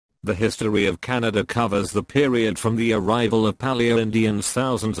The history of Canada covers the period from the arrival of Paleo-Indians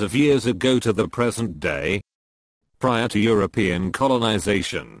thousands of years ago to the present day. Prior to European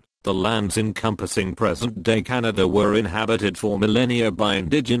colonization, the lands encompassing present-day Canada were inhabited for millennia by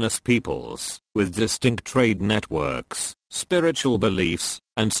Indigenous peoples, with distinct trade networks, spiritual beliefs,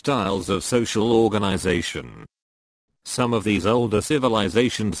 and styles of social organization. Some of these older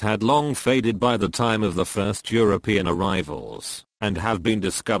civilizations had long faded by the time of the first European arrivals, and have been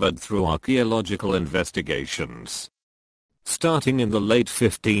discovered through archaeological investigations. Starting in the late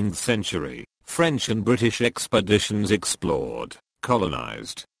 15th century, French and British expeditions explored,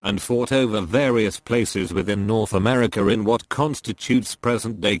 colonized, and fought over various places within North America in what constitutes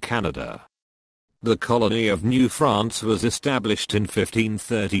present-day Canada. The colony of New France was established in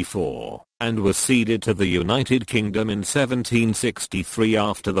 1534, and was ceded to the United Kingdom in 1763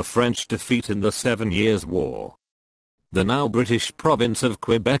 after the French defeat in the 7 Years' War. The now British Province of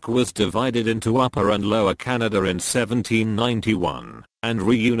Quebec was divided into Upper and Lower Canada in 1791, and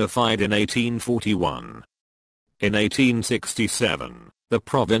reunified in 1841. In 1867, the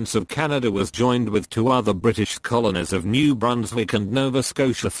province of Canada was joined with 2 other British colonies of New Brunswick and Nova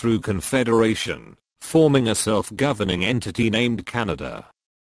Scotia through Confederation, forming a self-governing entity named Canada.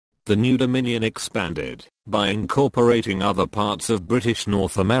 The new dominion expanded, by incorporating other parts of British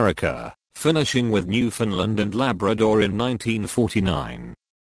North America, finishing with Newfoundland and Labrador in 1949.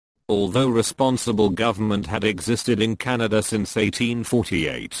 Although responsible government had existed in Canada since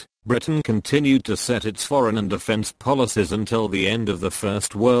 1848, Britain continued to set its foreign and defense policies until the end of the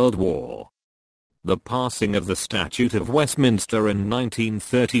First World War. The passing of the Statute of Westminster in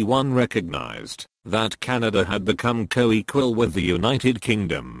 1931 recognized that Canada had become co-equal with the United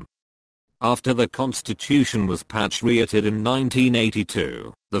Kingdom. After the Constitution was patriated in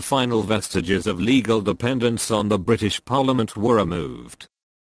 1982, the final vestiges of legal dependence on the British Parliament were removed.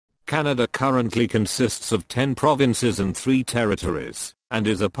 Canada currently consists of 10 provinces and 3 territories, and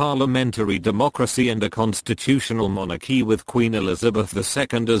is a parliamentary democracy and a constitutional monarchy with Queen Elizabeth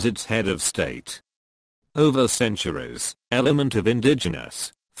II as its head of state. Over centuries, element of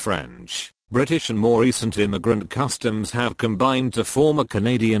Indigenous, French, British and more recent immigrant customs have combined to form a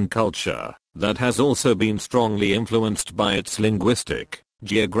Canadian culture that has also been strongly influenced by its linguistic,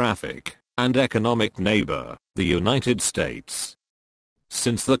 geographic, and economic neighbor, the United States.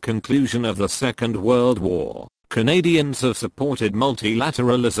 Since the conclusion of the Second World War, Canadians have supported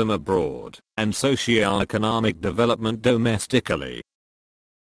multilateralism abroad and socio-economic development domestically.